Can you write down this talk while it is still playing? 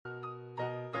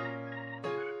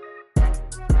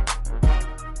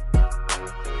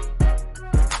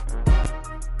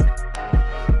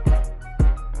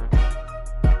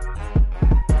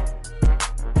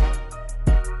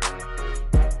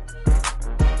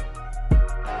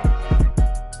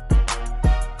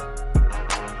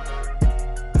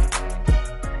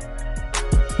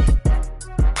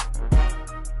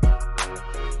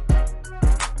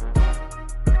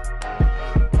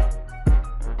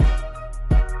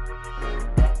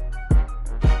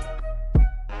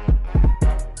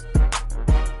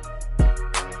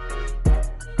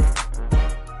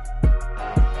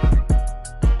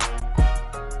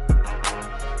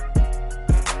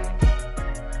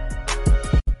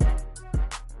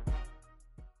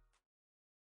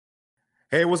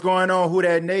Hey, what's going on, Who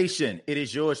Dat Nation? It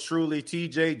is yours truly,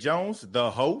 TJ Jones,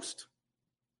 the host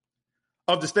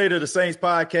of the State of the Saints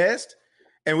podcast.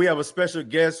 And we have a special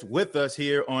guest with us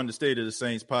here on the State of the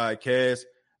Saints podcast.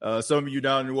 Some of you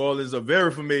down in New Orleans are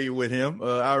very familiar with him.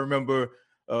 I remember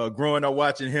growing up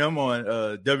watching him on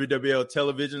WWL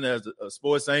television as a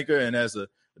sports anchor and as a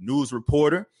news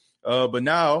reporter. But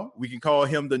now we can call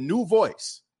him the new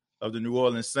voice of the New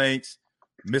Orleans Saints,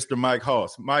 Mr. Mike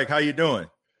Hoss. Mike, how you doing?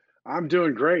 I'm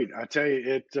doing great. I tell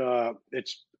you,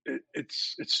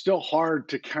 it's still hard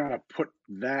to kind of put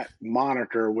that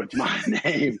moniker with my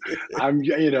name.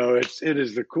 It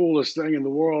is the coolest thing in the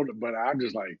world, but I'm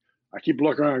just like, I keep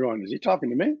looking around going, is he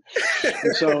talking to me?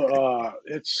 And so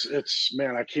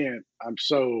man, I can't, I'm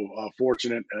so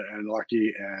fortunate and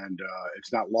lucky, and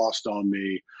it's not lost on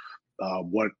me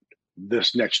what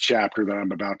this next chapter that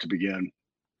I'm about to begin.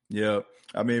 Yeah.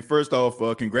 I mean, first off,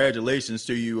 congratulations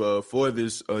to you for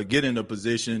this getting a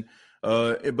position.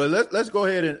 But let's go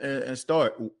ahead and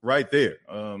start right there.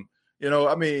 A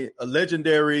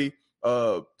legendary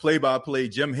play-by-play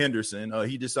Jim Henderson,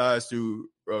 he decides to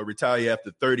retire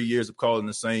after 30 years of calling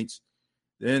the Saints.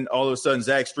 Then all of a sudden,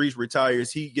 Zach Streets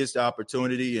retires. He gets the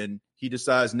opportunity, and he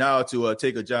decides now to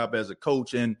take a job as a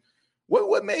coach. And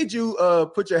what made you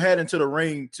put your hat into the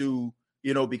ring to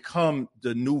become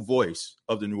the new voice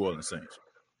of the New Orleans Saints?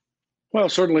 Well,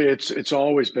 certainly it's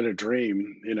always been a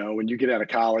dream. When you get out of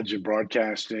college and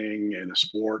broadcasting in the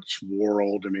sports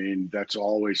world, I mean, that's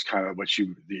always kind of what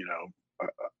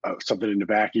something in the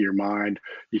back of your mind.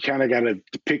 You kind of got to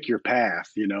pick your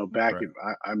path, back.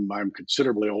 Right. I'm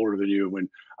considerably older than you. When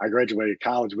I graduated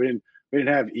college, we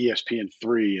didn't have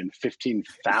ESPN3 and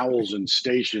 15,000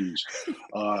 stations.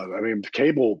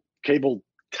 Cable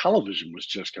television was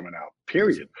just coming out,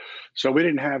 period. So we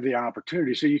didn't have the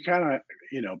opportunity. So you kind of,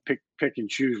 pick and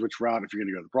choose which route. If you're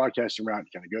going to go the broadcasting route,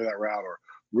 you kind of go that route, or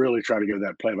really try to go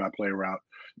that play-by-play route.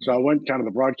 So I went kind of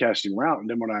the broadcasting route. And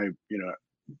then when I, a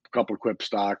couple of quip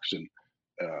stocks in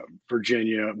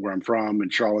Virginia, where I'm from,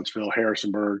 and Charlottesville,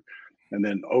 Harrisonburg, and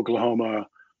then Oklahoma,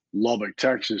 Lubbock,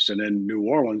 Texas, and then New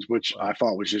Orleans, which I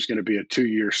thought was just going to be a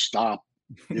 2-year stop,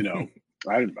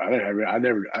 I'd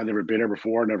never been there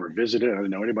before, never visited. I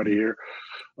didn't know anybody here.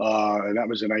 And that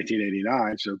was in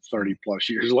 1989, so 30 plus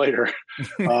years later.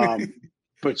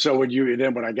 But so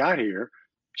when I got here,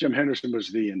 Jim Henderson was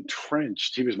he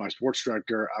was my sports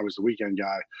director. I was the weekend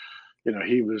guy.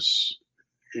 He was,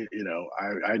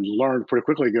 I learned pretty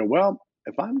quickly to go, well,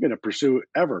 if I'm going to pursue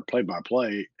ever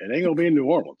play-by-play, it ain't going to be in New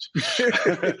Orleans.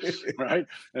 Right?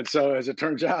 And so as it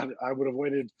turns out, I would have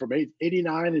waited from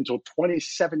 89 until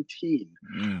 2017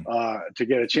 to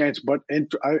get a chance. But in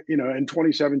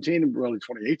 2017 and really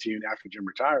 2018, after Jim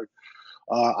retired,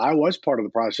 I was part of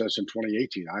the process in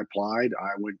 2018. I applied.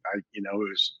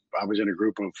 I was in a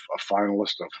group of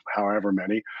finalists of however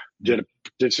many. Get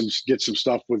some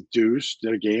stuff with Deuce.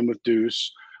 Did a game with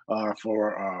Deuce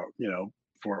for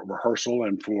rehearsal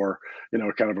and for,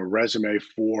 kind of a resume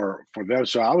for them.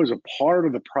 So I was a part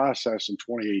of the process in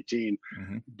 2018,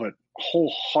 but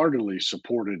wholeheartedly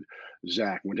supported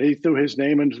Zach. When he threw his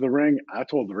name into the ring, I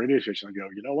told the radio station, I go,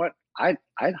 you know what? I'd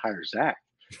hire Zach.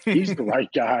 He's the right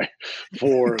guy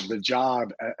for the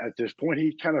job at this point.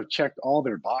 He kind of checked all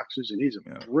their boxes, and he's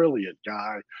a brilliant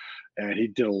guy. And he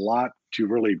did a lot to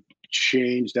really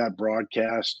change that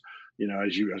broadcast.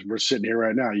 As we're sitting here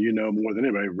right now, more than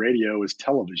anybody, radio is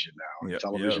television now.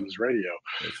 Television is radio.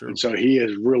 And so he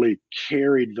has really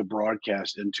carried the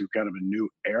broadcast into kind of a new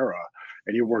era.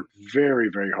 And he worked very,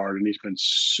 very hard, and he's been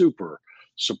super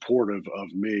supportive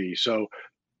of me. So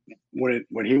when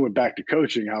he went back to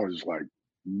coaching, I was like,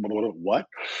 what?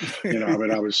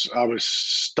 I was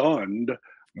stunned.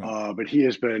 But he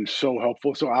has been so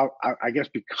helpful. So I guess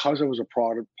because I was a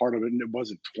part of it, and it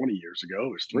wasn't 20 years ago,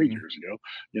 it was 3 years ago,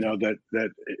 that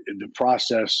the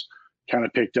process kind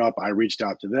of picked up. I reached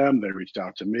out to them, they reached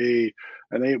out to me,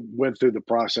 and they went through the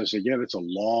process again. It's a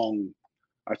long,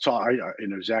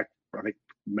 Zach, I think,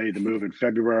 made the move in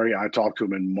February. I talked to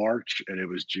him in March, and it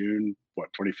was June,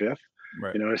 25th?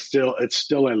 Right. It's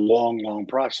still a long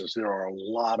process. There are a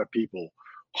lot of people,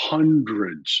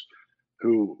 hundreds,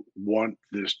 who want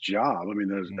this job. I mean,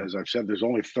 as I've said, there's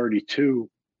only 32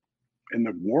 in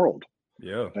the world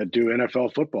that do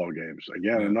NFL football games.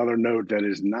 Again, another note that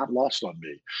is not lost on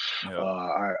me.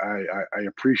 I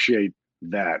appreciate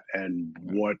that and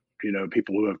what,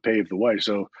 people who have paved the way.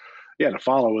 So, to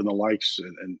follow in the likes,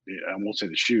 and I won't say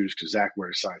the shoes because Zach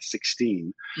wears size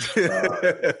 16,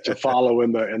 to follow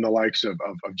in the likes of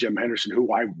Jim Henderson,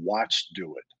 who I watched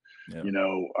do it.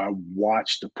 I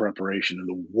watched the preparation and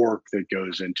the work that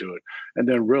goes into it. And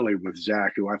then really with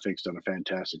Zach, who I think's done a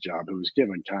fantastic job, who was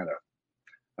given kind of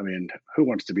I mean, who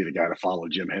wants to be the guy to follow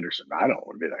Jim Henderson? I don't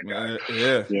want to be that guy.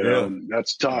 Yeah.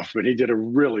 That's tough, but he did a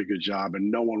really good job,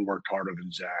 and no one worked harder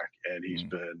than Zach, and he's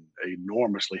been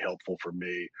enormously helpful for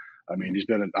me. I mean, he's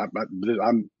been.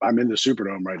 I'm in the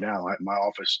Superdome right now. My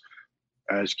office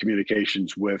as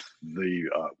communications with the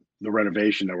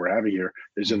renovation that we're having here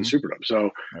is in the Superdome.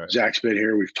 So Zach's been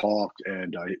here. We've talked,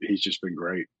 and he's just been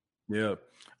great. Yeah.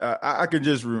 I can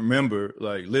just remember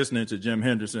like listening to Jim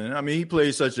Henderson. I mean, he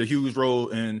played such a huge role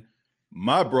in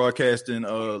my broadcasting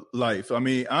life. I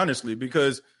mean, honestly,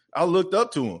 because I looked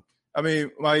up to him. I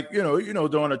mean, like,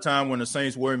 during a time when the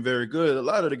Saints weren't very good, a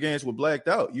lot of the games were blacked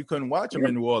out. You couldn't watch them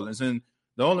in New Orleans. And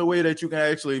the only way that you can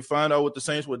actually find out what the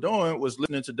Saints were doing was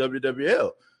listening to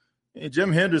WWL. And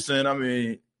Jim Henderson, I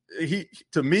mean, he,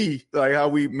 to me, like how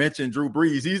we mentioned Drew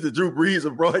Brees, he's the Drew Brees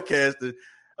of broadcasting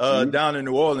down in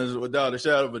New Orleans without a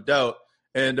shadow of a doubt.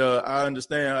 And I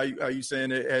understand how you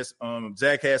saying it has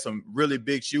Zach has some really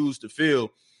big shoes to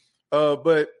fill.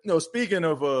 But speaking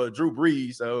of Drew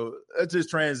Brees, let's just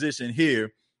transition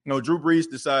here. Drew Brees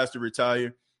decides to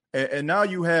retire, and now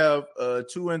you have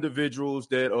two individuals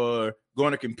that are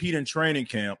going to compete in training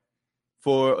camp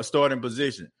for a starting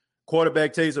position.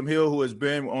 Quarterback Taysom Hill, who has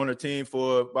been on the team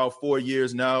for about 4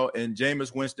 years now, and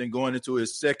Jameis Winston going into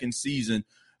his second season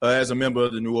as a member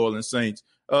of the New Orleans Saints.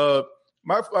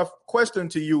 My question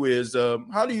to you is,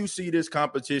 how do you see this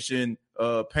competition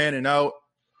panning out?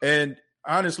 And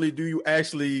honestly, do you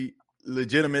actually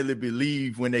legitimately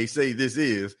believe when they say this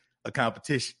is a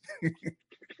competition?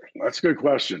 That's a good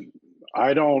question.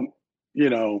 I don't,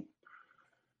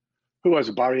 who was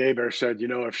it? Bobby Hebert said,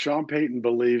 if Sean Payton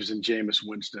believes in Jameis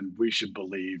Winston, we should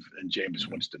believe in Jameis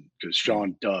Winston because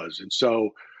Sean does. And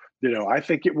so, I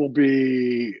think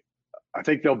I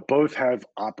think they'll both have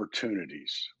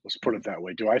opportunities. Let's put it that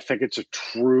way. Do I think it's a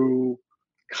true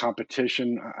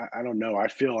competition? I don't know. I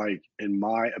feel like, in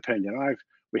my opinion,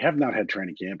 we have not had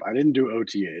training camp. I didn't do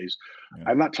OTAs. Yeah.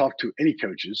 I've not talked to any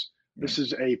coaches. Yeah. This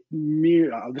is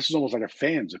almost like a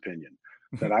fan's opinion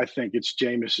that I think it's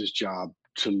Jameis's job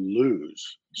to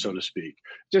lose, so to speak.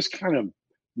 Just kind of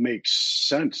makes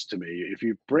sense to me.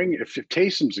 If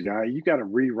Taysom's a guy, you got to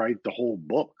rewrite the whole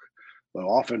book. The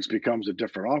offense becomes a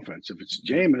different offense. If it's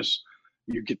Jameis,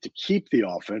 you get to keep the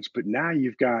offense, but now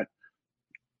you've got,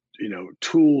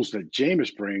 tools that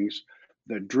Jameis brings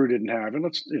that Drew didn't have. And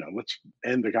let's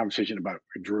end the conversation about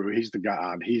Drew. He's the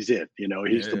God. He's it.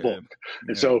 He's the book. Yeah.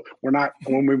 And so we're not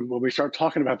when we start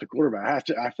talking about the quarterback.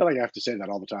 I feel like I have to say that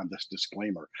all the time. This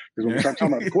disclaimer, because when we start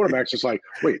talking about the quarterbacks, it's like,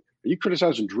 wait, are you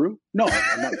criticizing Drew? No,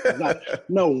 I'm not.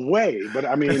 No way. But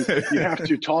I mean, you have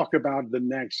to talk about the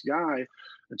next guy.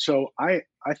 And so I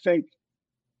think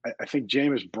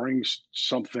Jameis brings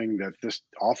something that this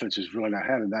offense has really not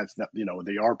had, and that's the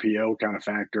RPO kind of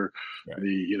factor, right.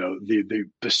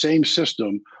 The same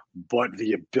system, but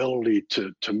the ability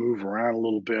to move around a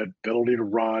little bit, ability to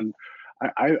run.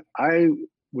 I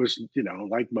was,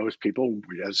 like most people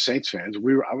as Saints fans,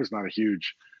 I was not a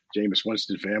huge Jameis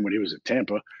Winston fan when he was at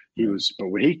Tampa. But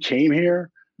when he came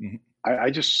here. Mm-hmm.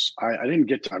 I didn't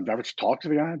get to, I've never talked to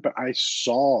the guy, but I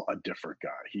saw a different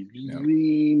guy. He's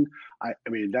lean. I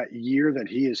mean, that year that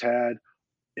he has had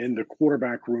in the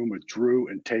quarterback room with Drew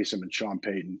and Taysom and Sean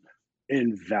Payton,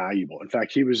 invaluable. In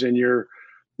fact, he was in your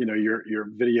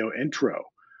video intro.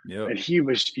 Yeah. And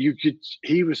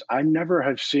I never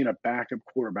have seen a backup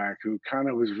quarterback who kind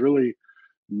of was really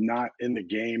not in the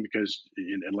game because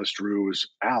unless Drew was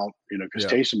out, because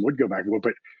Taysom would go back and forth,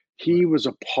 but he was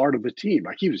a part of the team.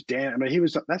 Like he was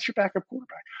that's your backup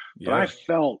quarterback. But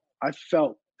I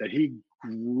felt that he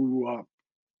grew up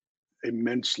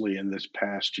immensely in this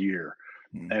past year.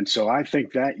 Mm-hmm. And so I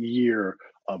think that year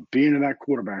of being in that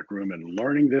quarterback room and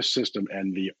learning this system,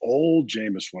 and the old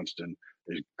Jameis Winston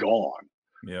is gone.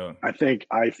 Yeah. I think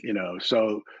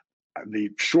so the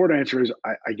short answer is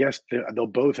I guess they'll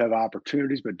both have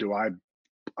opportunities, but do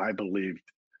I believe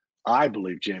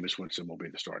Jameis Winston will be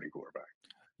the starting quarterback.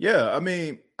 Yeah, I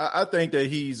mean, I think that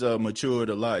he's matured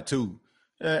a lot too,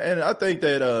 and I think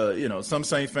that some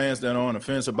Saints fans that are on the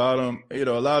fence about him, a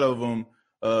lot of them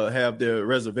have their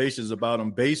reservations about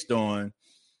him based on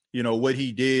what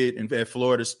he did at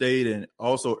Florida State and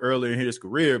also earlier in his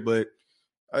career. But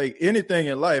like anything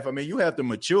in life, I mean, you have to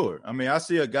mature. I mean, I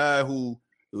see a guy who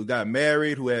got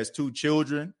married, who has 2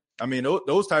 children. I mean,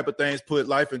 those type of things put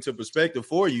life into perspective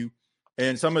for you.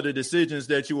 And some of the decisions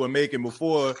that you were making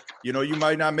before, you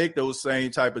might not make those same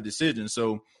type of decisions.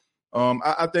 So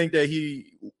I think that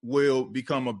he will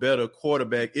become a better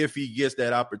quarterback if he gets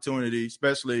that opportunity,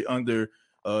 especially under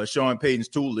Sean Payton's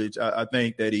tutelage. I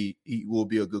think that he will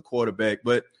be a good quarterback.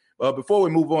 But before we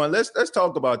move on, let's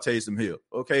talk about Taysom Hill.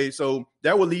 Okay, so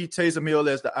that will leave Taysom Hill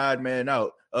as the odd man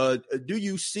out. Do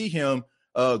you see him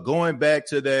going back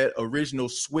to that original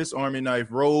Swiss Army knife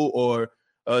role, or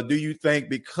do you think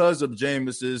because of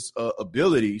Jameis's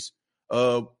abilities,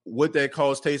 would that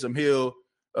cause Taysom Hill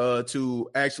to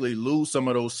actually lose some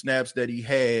of those snaps that he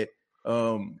had,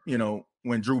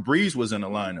 when Drew Brees was in the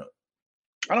lineup?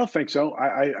 I don't think so.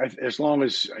 I as long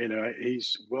as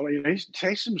he's willing.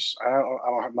 Taysom's.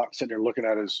 I'm not sitting there looking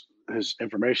at his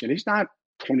information. He's not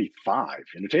 25.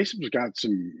 Taysom's got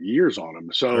some years on him.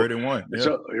 So 31. Yeah.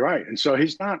 So you're right, and so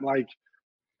he's not like,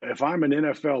 if I'm an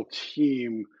NFL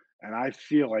team and I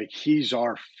feel like he's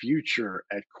our future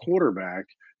at quarterback,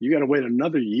 you got to wait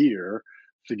another year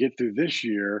to get through this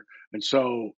year. And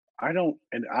so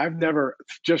I've never,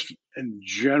 just in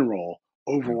general,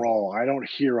 overall, I don't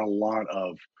hear a lot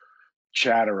of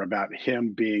chatter about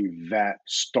him being that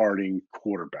starting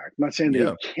quarterback. I'm not saying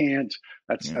that he can't.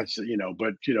 That's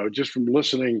but just from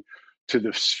listening to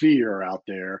the sphere out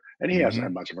there, and he hasn't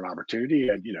had much of an opportunity. He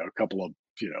had a couple of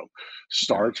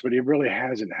starts, but he really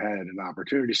hasn't had an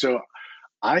opportunity. So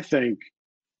I think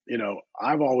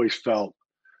I've always felt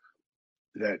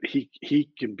that he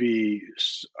can be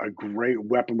a great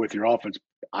weapon with your offense.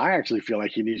 I actually feel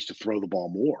like he needs to throw the ball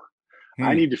more.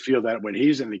 I need to feel that when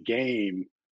he's in the game,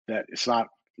 that it's not,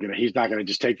 he's not going to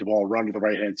just take the ball, run to the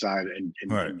right-hand side and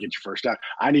get your first down.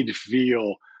 I need to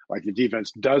feel like the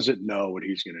defense doesn't know what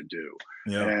he's going to do.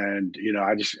 Yeah. And,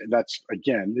 that's,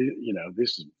 again,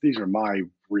 these are my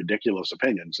ridiculous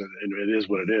opinions, and it is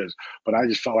what it is. But I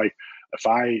just felt like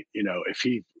if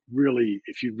you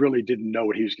really didn't know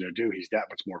what he was going to do, he's that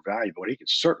much more valuable. And he can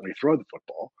certainly throw the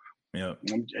football. Yeah.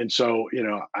 And so,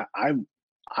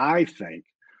 I think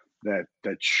that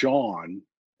Sean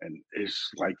is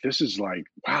like, this is like,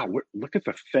 wow, look at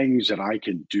the things that I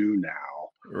can do now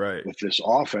with this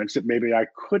offense that maybe I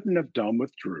couldn't have done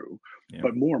with Drew. Yeah.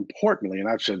 But more importantly, and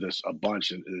I've said this a bunch,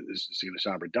 and this is going to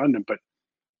sound redundant, but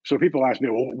so people ask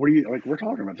me, well, what do you like? We're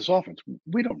talking about this offense.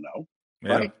 We don't know.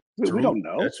 Yeah, right? We don't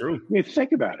know. That's true. I mean,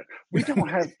 think about it. We don't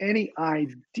have any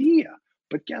idea.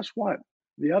 But guess what?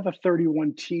 The other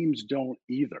 31 teams don't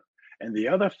either. And the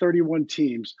other 31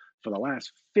 teams for the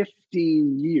last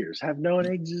 15 years have known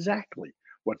exactly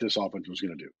what this offense was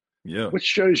going to do. Yeah. Which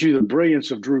shows you the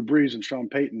brilliance of Drew Brees and Sean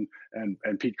Payton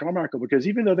and Pete Carmichael, because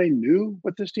even though they knew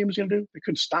what this team was going to do, they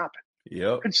couldn't stop it.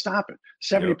 Yeah. Couldn't stop it.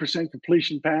 70%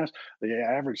 completion pass. They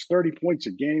averaged 30 points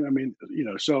a game. I mean,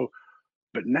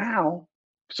 but now,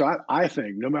 so I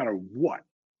think no matter what,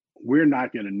 we're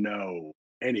not going to know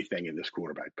anything in this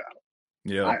quarterback battle.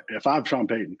 Yeah. If I'm Sean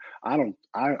Payton, I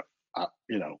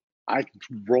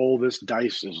roll this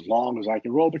dice as long as I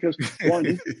can roll, because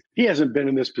one, he hasn't been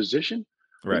in this position.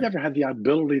 Right. He never had the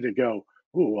ability to go,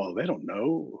 oh, well, they don't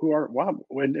know who are, well,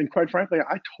 and quite frankly,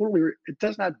 it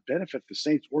does not benefit the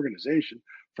Saints organization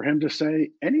for him to say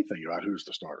anything about who's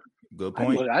the starter. Good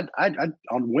point. I'd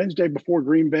on Wednesday before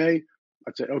Green Bay,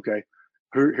 I'd say, okay,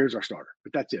 here's our starter.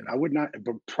 But that's it. I would not,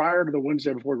 but prior to the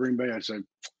Wednesday before Green Bay, I'd say,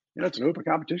 it's an open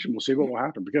competition. We'll see what will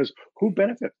happen, because who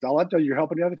benefits? All that does, you're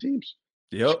helping the other teams.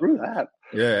 Yep. Screw that.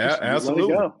 Yeah,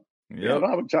 absolutely. Let it go.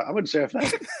 Yep. I wouldn't say a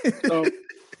thing. So,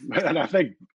 and I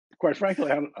think, quite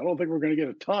frankly, I don't think we're going to get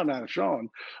a ton out of Sean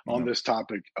on this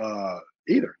topic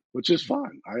either, which is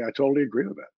fine. I totally agree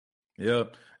with that. Yeah,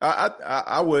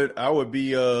 I would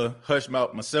be hush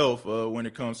mouth myself when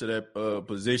it comes to that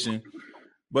position,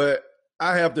 but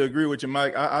I have to agree with you,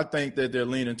 Mike. I think that they're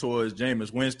leaning towards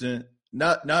Jameis Winston.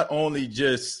 Not only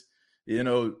just,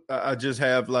 I just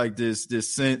have like this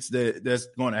sense that that's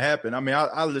going to happen. I mean,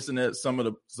 I listened to some of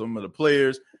the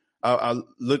players. I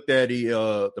looked at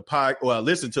I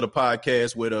listened to the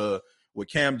podcast with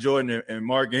Cam Jordan and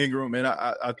Mark Ingram, and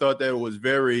I thought that it was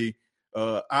very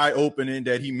eye-opening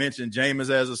that he mentioned Jameis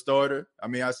as a starter. I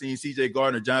mean, I seen C.J.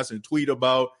 Gardner-Johnson tweet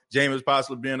about Jameis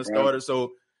possibly being a starter,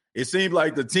 so it seemed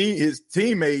like his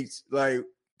teammates like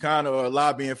kind of are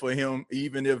lobbying for him,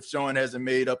 even if Sean hasn't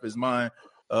made up his mind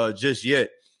just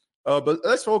yet. But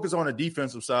let's focus on the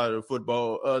defensive side of the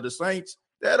football. The Saints,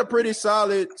 they had a pretty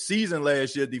solid season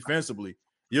last year defensively.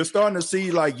 You're starting to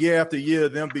see, like, year after year,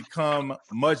 them become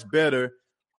much better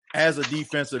as a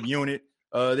defensive unit.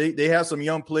 They have some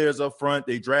young players up front.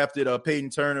 They drafted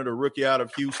Peyton Turner, the rookie out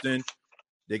of Houston.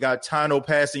 They got Tino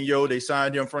Passigno. They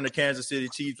signed him from the Kansas City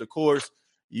Chiefs, of course.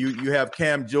 You have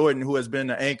Cam Jordan, who has been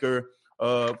the anchor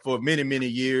for many, many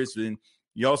years. And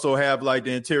you also have, like,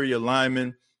 the interior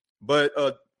linemen. But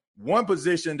one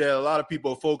position that a lot of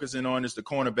people are focusing on is the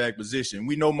cornerback position.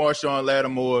 We know Marshawn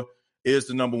Lattimore is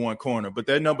the number one corner, but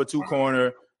that number two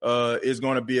corner is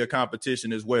going to be a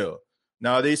competition as well.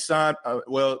 Now they signed.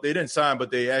 They didn't sign,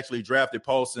 but they actually drafted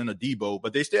Paulson, a Debo.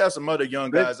 But they still have some other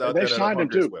young guys out there that are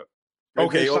hungry as well.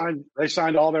 Okay, they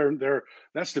signed all their.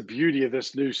 That's the beauty of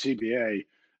this new CBA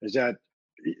is that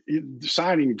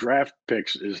signing draft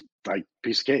picks is like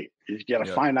piece of cake. You get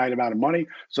a finite amount of money,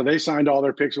 so they signed all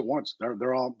their picks at once.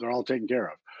 They're all taken care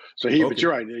of. So but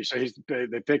you're right.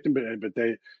 They picked him, but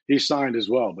he signed as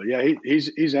well. But yeah,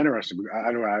 he's interesting.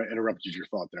 I know I interrupted your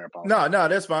thought there. No,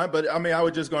 that's fine. But I mean, I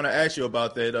was just going to ask you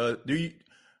about that.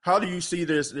 How do you see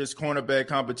this cornerback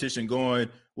competition going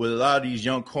with a lot of these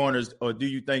young corners, or do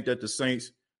you think that the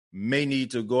Saints may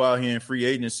need to go out here in free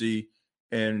agency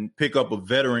and pick up a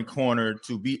veteran corner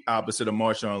to be opposite of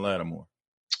Marshawn Lattimore?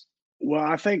 Well,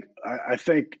 I think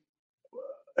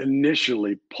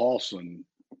initially Paulson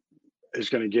is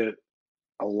going to get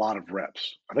a lot of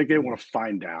reps. I think they want to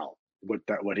find out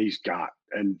what he's got,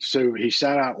 and so he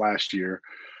sat out last year.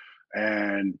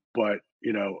 But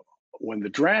when the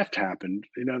draft happened,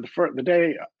 the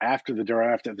day after the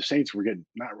draft, the Saints were getting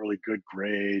not really good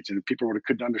grades, and people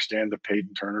couldn't understand the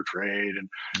Peyton Turner trade,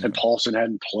 and Paulson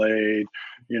hadn't played,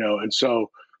 and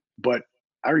so, but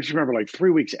I just remember like 3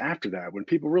 weeks after that, when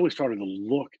people really started to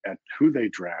look at who they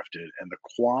drafted and the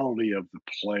quality of the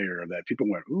player, that people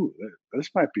went, "Ooh,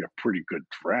 this might be a pretty good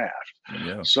draft."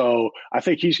 Yeah. So I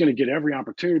think he's going to get every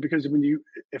opportunity, because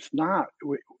if not,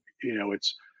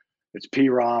 it's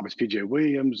P-Rob, it's P.J.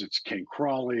 Williams, it's Ken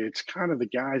Crawley. It's kind of the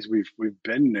guys we've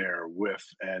been there with,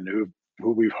 and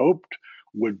who we've hoped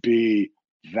would be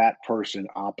that person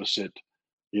opposite,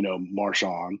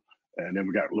 Marshawn. And then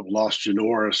we lost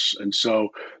Janoris. And so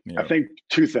I think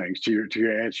two things to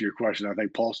your answer your question. I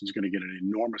think Paulson's going to get an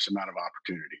enormous amount of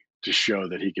opportunity to show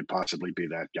that he could possibly be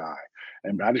that guy.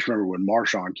 And I just remember when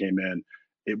Marshawn came in,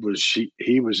 he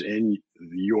was in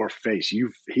your face. He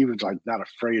was like not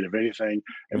afraid of anything,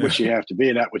 and which you have to be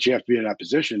in that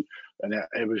position. And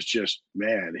it was just,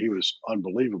 man, he was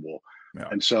unbelievable. Yeah.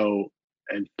 And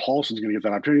Paulson's going to get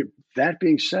that opportunity. That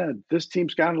being said, this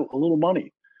team's got a little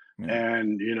money.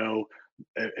 And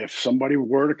if somebody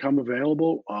were to come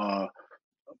available for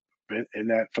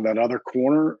that other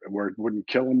corner where it wouldn't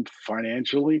kill them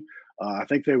financially, I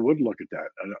think they would look at that.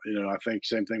 I think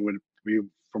same thing would be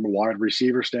from a wide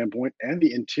receiver standpoint and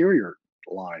the interior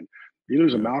line. You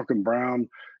lose a Malcolm Brown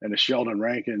and a Sheldon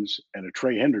Rankins and a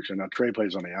Trey Hendrickson. Now Trey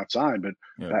plays on the outside, but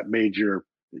that being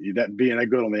that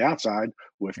good on the outside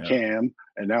with Cam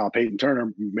and now Peyton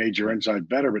Turner made your inside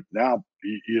better. But now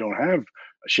you don't have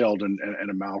a Sheldon and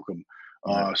a Malcolm.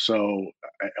 So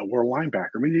we're a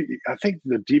linebacker. I mean, I think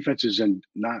the defense is in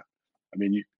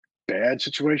bad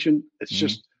situation. It's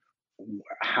just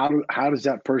how does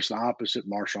that person opposite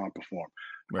Marshawn perform?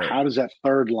 Right. How does that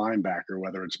third linebacker,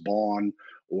 whether it's Vaughn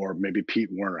or maybe Pete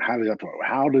Werner,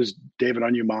 how does David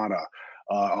Onyemata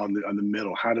on the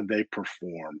middle, how do they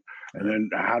perform? And then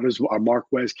how does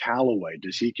Marquez Callaway,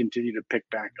 does he continue to pick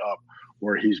back up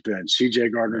where he's been?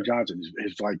 CJ Gardner-Johnson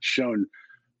has like shown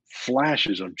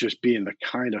flashes of just being the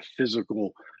kind of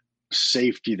physical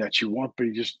safety that you want, but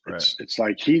it's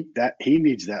like he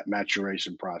needs that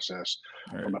maturation process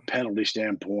from a penalty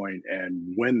standpoint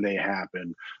and when they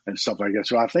happen and stuff like that.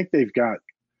 So I think they've got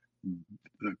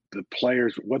the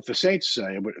players. What the Saints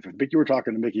say, but if you were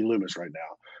talking to Mickey Loomis right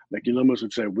now, Mickey Loomis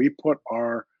would say, we put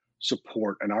our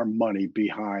support and our money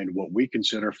behind what we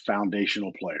consider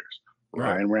foundational players.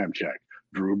 Ryan Ramczyk,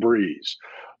 Drew Brees,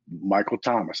 Michael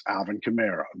Thomas, Alvin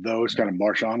Kamara, those kind of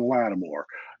Marshawn Lattimore.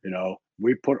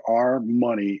 We put our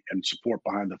money and support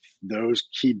behind those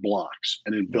key blocks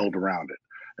and then build around it.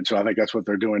 And so I think that's what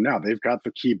they're doing now. They've got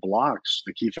the key blocks,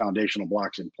 the key foundational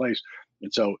blocks in place.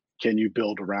 And so can you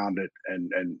build around it and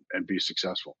be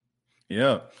successful?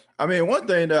 Yeah. I mean, one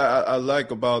thing that I like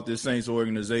about this Saints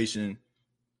organization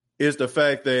is the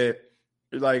fact that,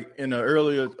 like in the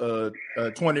earlier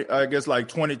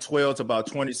 2012 to about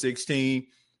 2016,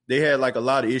 they had like a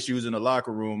lot of issues in the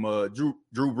locker room.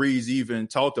 Drew Brees even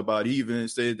talked about it. He even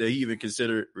said that he even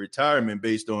considered retirement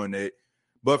based on that.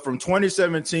 But from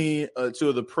 2017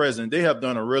 to the present, they have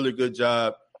done a really good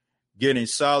job getting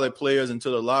solid players into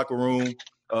the locker room,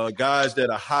 guys that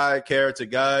are high character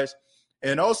guys,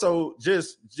 and also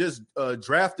just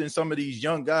drafting some of these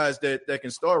young guys that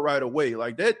can start right away.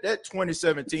 Like that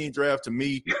 2017 draft to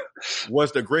me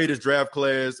was the greatest draft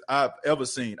class I've ever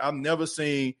seen. I've never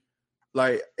seen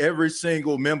like every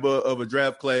single member of a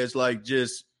draft class like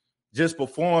just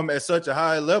perform at such a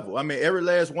high level. I mean, every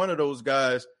last one of those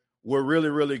guys were really,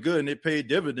 really good, and it paid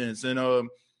dividends. And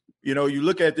you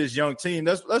look at this young team.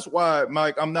 That's why,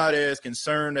 Mike, I'm not as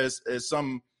concerned as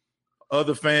some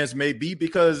other fans may be,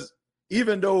 because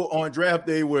even though on draft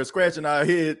day we're scratching our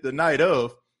head the night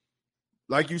of,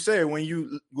 like you said, when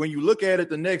you look at it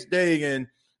the next day and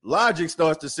logic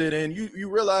starts to sit in, you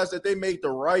realize that they make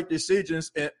the right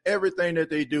decisions, and everything that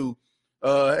they do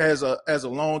has a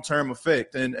long-term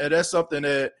effect. And that's something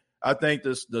that I think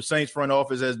the Saints front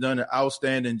office has done an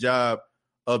outstanding job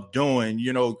of doing,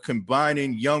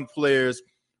 combining young players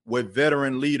with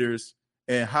veteran leaders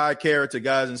and high character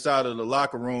guys inside of the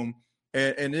locker room.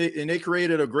 And they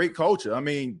created a great culture. I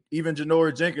mean, even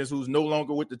Janoris Jenkins, who's no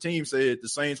longer with the team, said the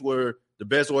Saints were the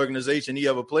best organization he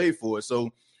ever played for.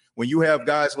 So when you have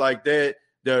guys like that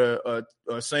are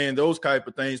saying those type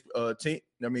of things,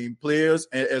 players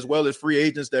as well as free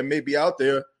agents that may be out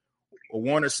there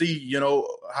want to see,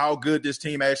 how good this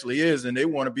team actually is, and they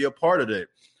want to be a part of that.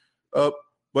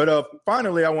 But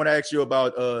finally, I want to ask you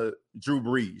about Drew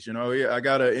Brees. I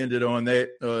got to end it on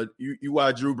that. You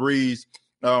watch Drew Brees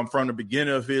from the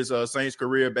beginning of his Saints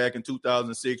career back in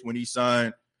 2006 when he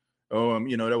signed.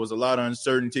 There was a lot of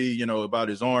uncertainty, about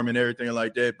his arm and everything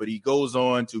like that. But he goes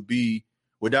on to be,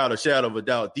 without a shadow of a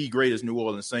doubt, the greatest New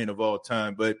Orleans Saint of all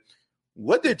time. But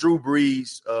what did Drew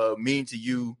Brees mean to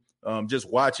you, just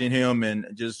watching him and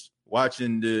just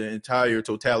watching the entire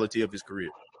totality of his career?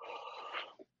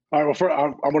 All right. Well, first,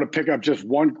 I want to pick up just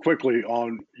one quickly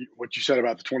on what you said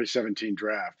about the 2017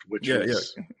 draft, which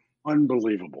was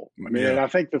unbelievable. I mean, I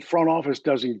think the front office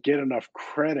doesn't get enough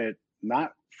credit,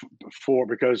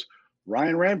 because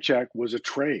Ryan Ramczyk was a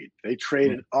trade. They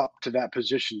traded up to that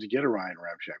position to get a Ryan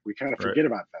Ramczyk. We kind of forget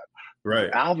about that. Right.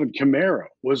 Alvin Kamara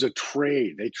was a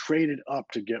trade. They traded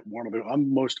up to get one of the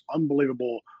most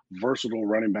unbelievable, versatile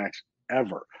running backs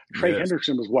ever. Trey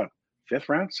Hendrickson was what? 5th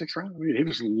round, 6th round? I mean, he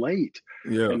was late.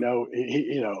 Yeah.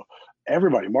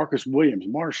 Everybody, Marcus Williams,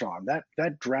 Marshawn,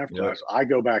 that draft class, I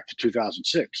go back to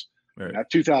 2006. Right.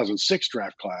 That 2006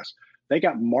 draft class, they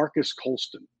got Marcus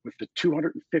Colston with the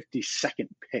 252nd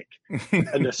pick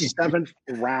in the 7th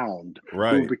round,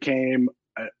 who became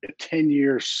a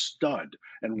 10-year stud,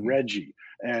 and Reggie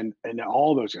and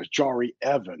all those guys, Jari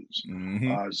Evans,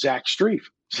 Zach Strief.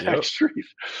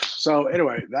 So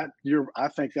anyway, I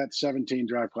think that 17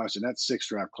 draft class and that 6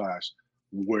 draft class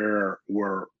were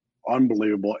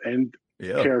unbelievable and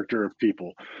character of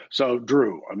people. So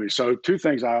Drew, so 2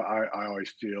 things I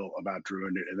always feel about Drew,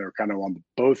 and they're kind of on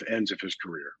both ends of his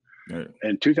career. Right.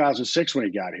 In 2006, when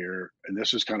he got here, and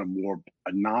this is kind of more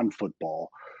a non-football,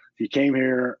 he came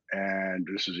here, and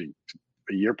this is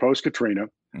a year post Katrina.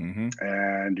 Mm-hmm.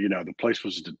 And the place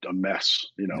was a mess.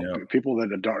 People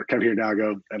that come here now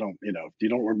go, you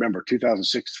don't remember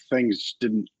 2006. Things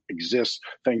didn't exist.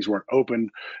 Things weren't open.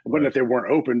 But if they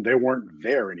weren't open, they weren't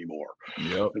there anymore.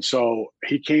 Yep. And so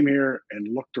he came here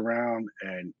and looked around,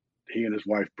 and he and his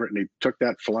wife Brittany took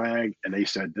that flag, and they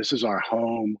said, "This is our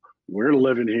home. We're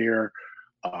living here.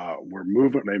 We're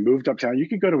moving." They moved uptown. You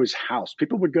could go to his house.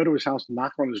 People would go to his house,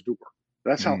 knock on his door.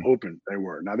 That's how open they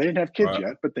were. Now, they didn't have kids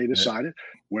yet, but they decided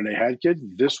when they had kids,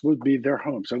 this would be their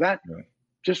home. So that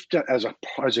just as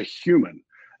a human,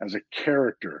 as a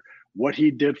character, what he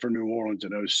did for New Orleans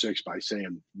in 2006 by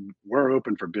saying, we're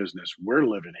open for business, we're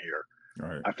living here,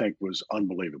 I think was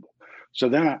unbelievable. So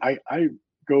then I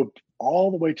go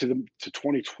all the way to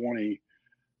 2020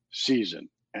 season,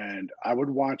 and I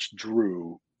would watch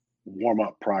Drew warm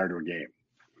up prior to a game.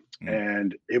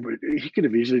 And he could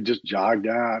have easily just jogged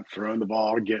out, thrown the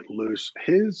ball, get loose.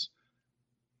 His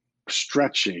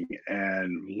stretching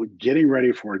and getting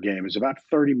ready for a game is about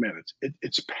 30 minutes.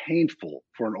 It's painful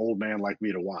for an old man like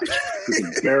me to watch, who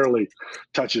can barely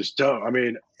touch his toe. I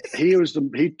mean, he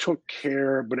took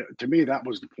care, but to me, that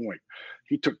was the point.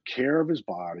 He took care of his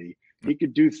body. He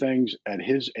could do things at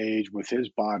his age with his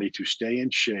body to stay in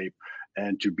shape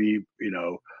and to be,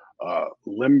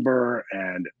 limber,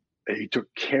 and he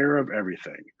took care of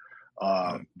everything.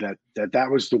 That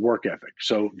was the work ethic.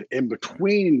 So in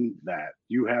between that,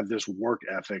 you have this work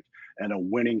ethic and a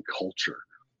winning culture.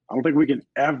 I don't think we can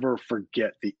ever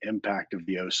forget the impact of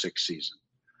the 2006 season.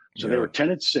 So they were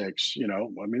 10-6.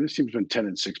 This team's been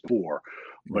 10-6 before,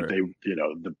 but they,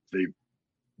 the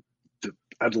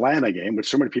Atlanta game, which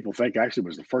so many people think actually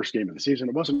was the first game of the season,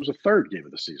 it wasn't. It was the 3rd game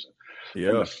of the season. Yeah.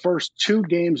 And the first 2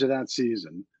 games of that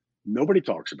season, nobody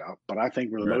talks about, but I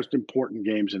think were the most important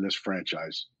games in this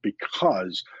franchise,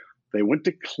 because they went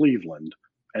to Cleveland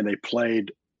and they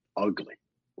played ugly,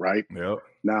 right? Yep.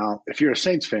 Now, if you're a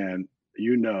Saints fan,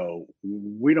 we don't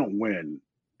win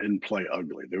and play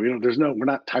ugly. We're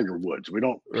not Tiger Woods. We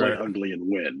don't play ugly and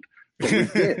win. But we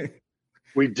did.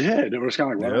 We did. It was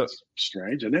kind of like, well, that's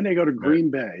strange. And then they go to Green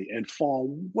Bay and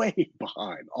fall way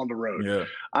behind on the road. Yeah.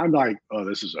 I'm like, oh,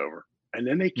 this is over. And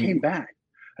then they came back.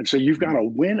 And so you've got to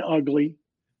win ugly,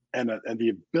 and the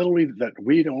ability that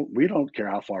we don't care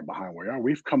how far behind we are.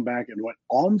 We've come back and went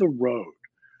on the road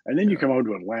And then you come over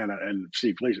to Atlanta and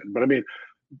Steve Gleason. But I mean,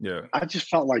 Yeah. I just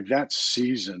felt like that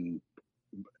season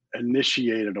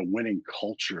initiated a winning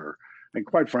culture. And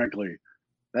quite frankly,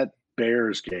 that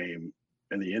Bears game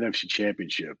in the NFC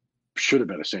Championship should have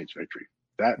been a Saints victory.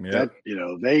 That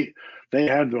they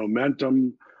had the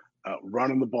momentum,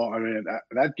 running the ball. I mean,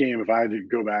 that game, if I had to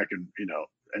go back and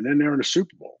and then they're in a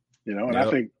Super Bowl, and I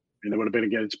think it would have been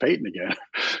against Peyton again,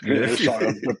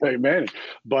 with Peyton Manning.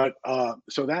 But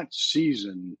so that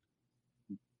season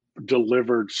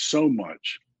delivered so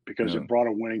much because it brought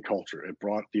a winning culture. It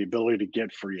brought the ability to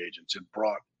get free agents.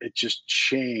 It just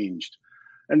changed.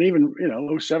 And even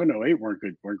 07, 08 weren't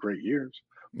great years,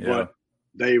 but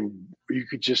they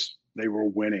were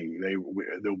winning.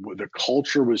 The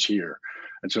culture was here,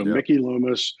 and so Mickey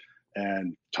Loomis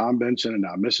and Tom Benson and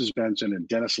now Mrs. Benson and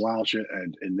Dennis Lauscha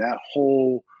and that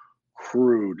whole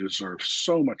crew deserves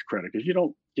so much credit because you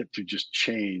don't get to just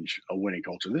change a winning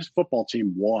culture. This football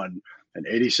team won in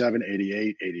 87,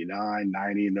 88, 89,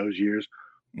 90 in those years.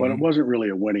 But it wasn't really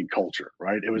a winning culture,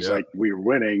 right? It was like we were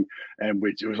winning and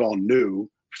it was all new.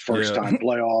 First time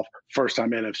playoff, first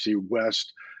time NFC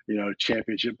West,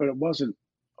 championship, but it wasn't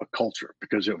a culture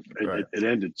because it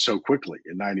ended so quickly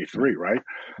in 93, right?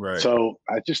 Right. So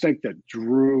I just think that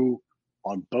Drew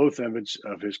on both ends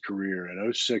of his career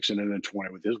in 06 and then in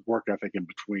 20 with his work ethic in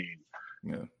between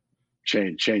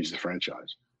changed the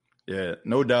franchise. Yeah,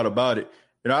 no doubt about it.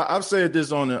 I've said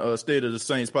this on the State of the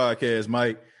Saints podcast,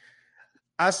 Mike.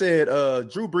 I said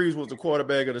Drew Brees was the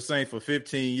quarterback of the Saints for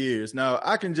 15 years. Now,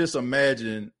 I can just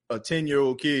imagine a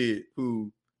 10-year-old kid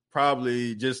who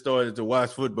probably just started to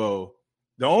watch football.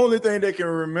 The only thing they can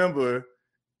remember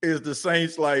is the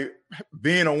Saints like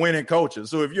being a winning culture.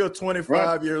 So if you're a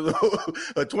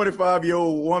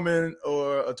 25-year-old woman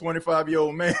or a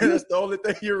 25-year-old man, that's the only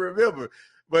thing you remember.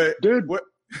 But dude,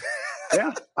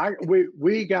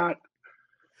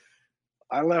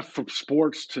 I left from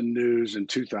sports to news in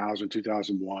 2000,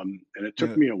 2001, and it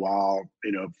took me a while,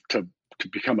 to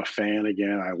become a fan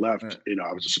again. I left,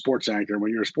 I was a sports anchor.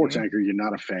 When you're a sports anchor, you're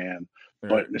not a fan.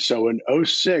 But so in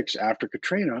 06, after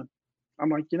Katrina, I'm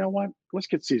like, you know what? Let's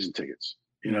get season tickets.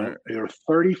 There are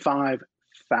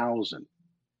 35,000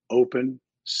 open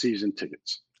season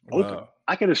tickets. Open. Wow.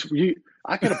 I could have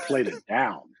played it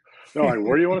down. They're like,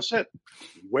 where do you want to sit?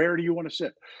 Where do you want to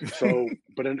sit? So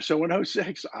in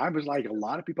 06, I was like a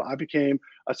lot of people, I became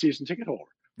a season ticket holder.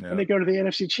 And they go to the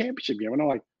NFC Championship game. And I'm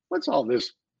like, what's all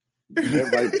this?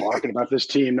 Everybody barking about this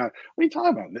team. Now, what are you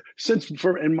talking about?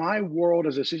 In my world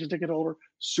as a season ticket holder,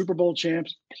 Super Bowl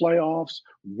champs, playoffs,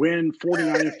 win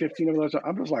 49 and 15 of those.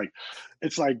 I'm just like,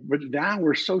 it's like, but now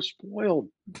we're so spoiled.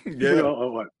 Yeah.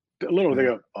 What? A little, they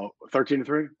go,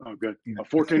 13-3? Oh, good.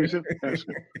 14-2? That's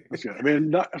good. That's good. I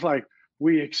mean, it's like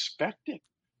we expect it,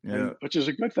 which is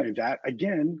a good thing. That,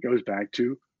 again, goes back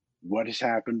to what has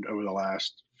happened over the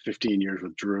last 15 years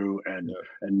with Drew and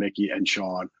Mickey and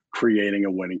Sean creating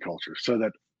a winning culture so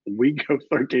that we go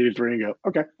 13-3 and go,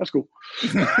 okay, that's cool.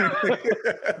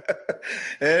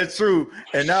 That's true.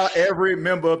 And now every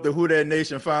member of the Who Dat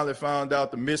Nation finally found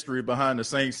out the mystery behind the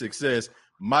Saints' success.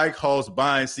 Mike Hoss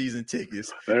buying season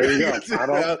tickets. There you go.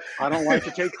 I don't like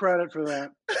to take credit for that,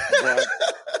 but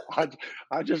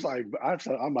I'm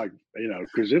like,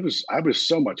 because I was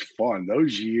so much fun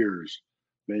those years.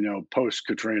 Post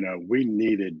Katrina, we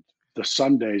needed the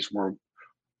Sundays were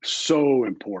so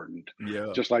important.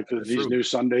 Yeah, just like these new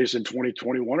Sundays in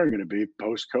 2021 are going to be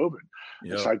post COVID.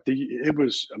 Yeah. It's like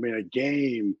a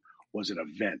game was an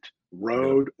event,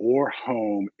 road or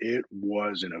home. It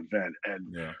was an event,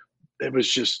 and it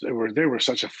was just they were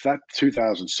such that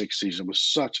 2006 season was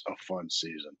such a fun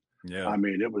season. Yeah, I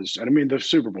mean it was, and I mean the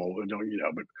Super Bowl, but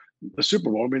the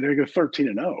Super Bowl, I mean they go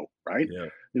 13-0, right? Yeah,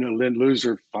 then lose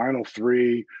their final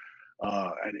three,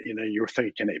 and you're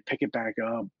thinking, can they pick it back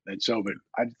up? And so, but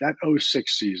that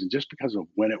 06 season, just because of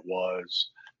when it was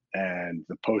and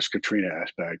the post Katrina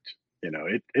aspect,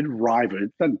 it rivals.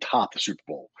 It doesn't top the Super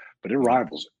Bowl, but it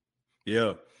rivals it.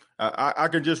 Yeah. I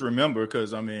can just remember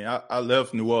because, I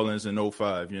left New Orleans in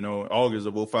 05, August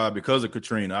of 05 because of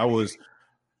Katrina. I was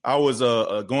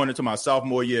going into my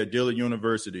sophomore year at Dillard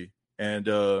University, and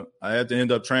I had to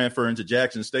end up transferring to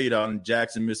Jackson State out in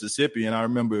Jackson, Mississippi. And I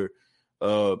remember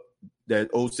that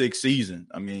 06 season,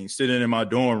 sitting in my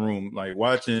dorm room, like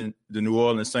watching the New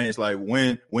Orleans Saints, like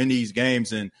win these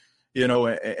games and go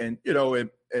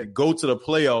to the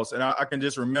playoffs. And I can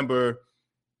just remember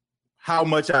how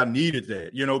much I needed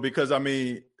that, because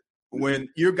when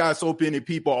you got so many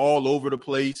people all over the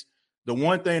place, the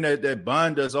one thing that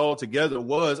bind us all together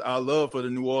was our love for the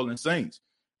New Orleans Saints.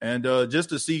 And just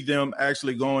to see them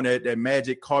actually go on that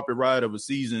magic carpet ride of a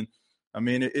season I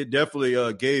mean, it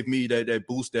definitely gave me that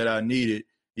boost that I needed,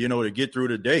 to get through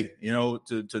the day,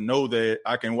 to know that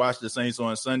I can watch the Saints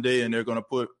on Sunday and they're going to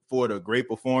put forward a great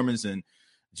performance. And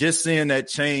just seeing that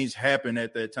change happen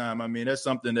at that time, I mean, that's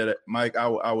something that, Mike,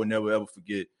 I would never, ever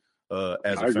forget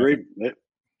as a fan. I agree.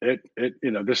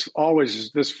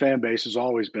 This fan base has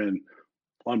always been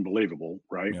unbelievable,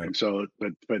 right? Yeah. And so,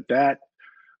 but that,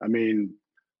 I mean,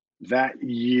 that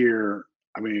year,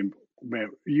 I mean, man,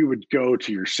 you would go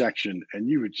to your section and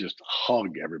you would just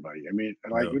hug everybody. I mean,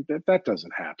 like that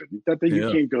doesn't happen.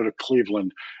 You can't go to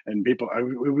Cleveland and people.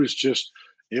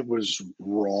 It was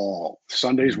raw.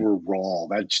 Sundays were raw.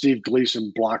 That Steve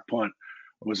Gleason block punt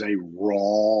was a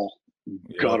raw,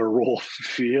 guttural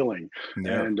feeling.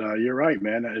 And you're right,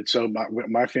 man. And so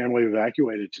my family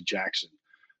evacuated to Jackson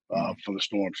for the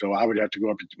storm. So I would have to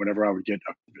go up whenever I would get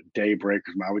a day break.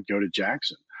 I would go to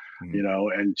Jackson.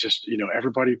 And just,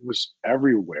 everybody was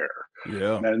everywhere.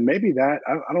 Yeah. And maybe that,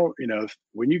 I don't,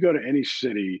 when you go to any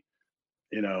city,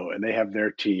 and they have their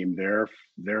team, their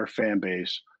fan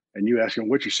base, and you ask them,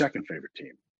 what's your second favorite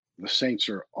team? The Saints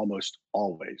are almost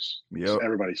always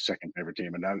everybody's second favorite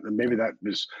team. And maybe that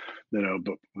is,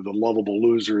 but the lovable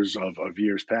losers of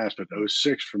years past, but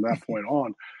 06 from that point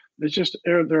on, it's just,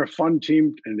 they're a fun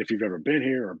team. And if you've ever been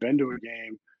here or been to a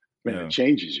game, man, it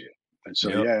changes you. And so,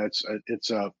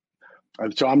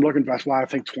 so I'm looking. That's why I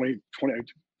think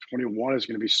 2021 is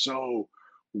going to be so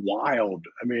wild.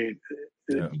 I mean,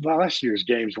 last year's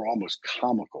games were almost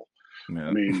comical. Yeah.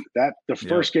 I mean, the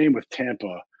first game with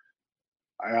Tampa,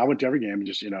 I went to every game,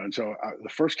 just and so the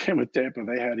first game with Tampa,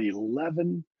 they had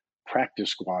 11 practice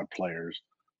squad players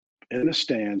in the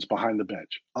stands behind the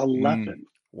bench. 11.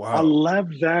 Wow.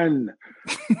 11.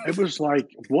 It was like,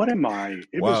 what am I?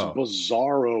 It was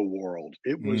bizarro world.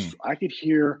 It was. I could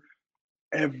hear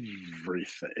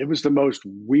everything. It was the most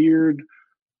weird,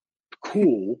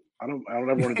 cool. I don't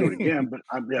ever want to do it again, but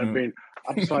I mean,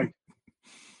 I was like,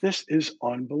 this is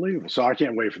unbelievable. So I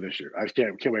can't wait for this year. I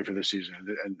can't wait for this season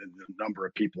and the number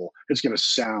of people. It's going to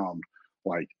sound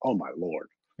like, oh my Lord.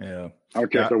 Yeah. I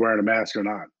don't care if they're wearing a mask or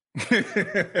not.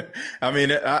 I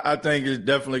mean, I think it's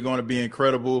definitely going to be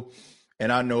incredible.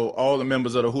 And I know all the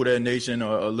members of the Who Dat Nation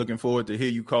are looking forward to hear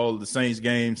you call the Saints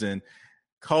games and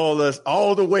call us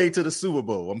all the way to the Super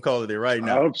Bowl. I'm calling it right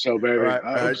now. I hope so, baby.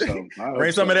 I hope so.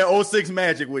 Bring some of that 06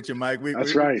 magic with you, Mike.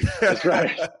 That's right. That's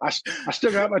right. I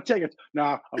still got my tickets.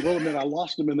 Now, I will admit I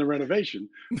lost them in the renovation.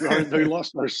 They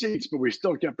lost our seats, but we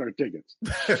still kept our tickets.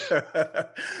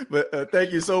 But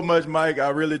thank you so much, Mike. I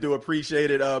really do appreciate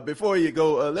it. Before you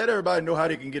go, let everybody know how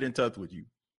they can get in touch with you.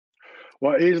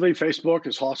 Well, easily. Facebook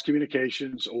is Hoss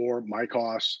Communications or Mike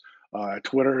Hoss.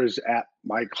 Twitter is at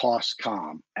Mike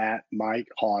Hoss.com, at Mike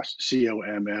Hoss,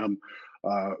 COMM.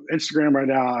 Instagram right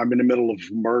now, I'm in the middle of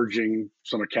merging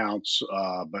some accounts,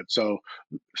 but so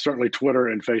certainly Twitter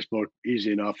and Facebook,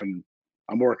 easy enough, and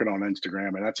I'm working on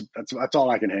Instagram, and that's all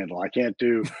I can handle. I can't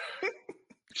do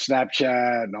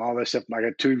Snapchat and all this stuff. I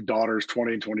got two daughters,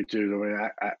 20 and 22.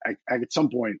 I at some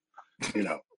point,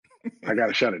 I got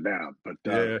to shut it down. But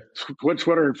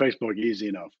Twitter and Facebook, easy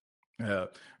enough. Yeah.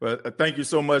 Well, thank you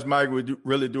so much, Mike. We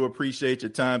really do appreciate your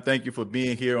time. Thank you for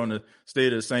being here on the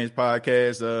State of the Saints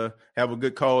podcast. Have a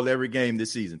good call every game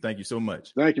this season. Thank you so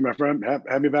much. Thank you, my friend.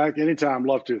 Have me back anytime.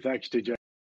 Love to. Thanks, TJ.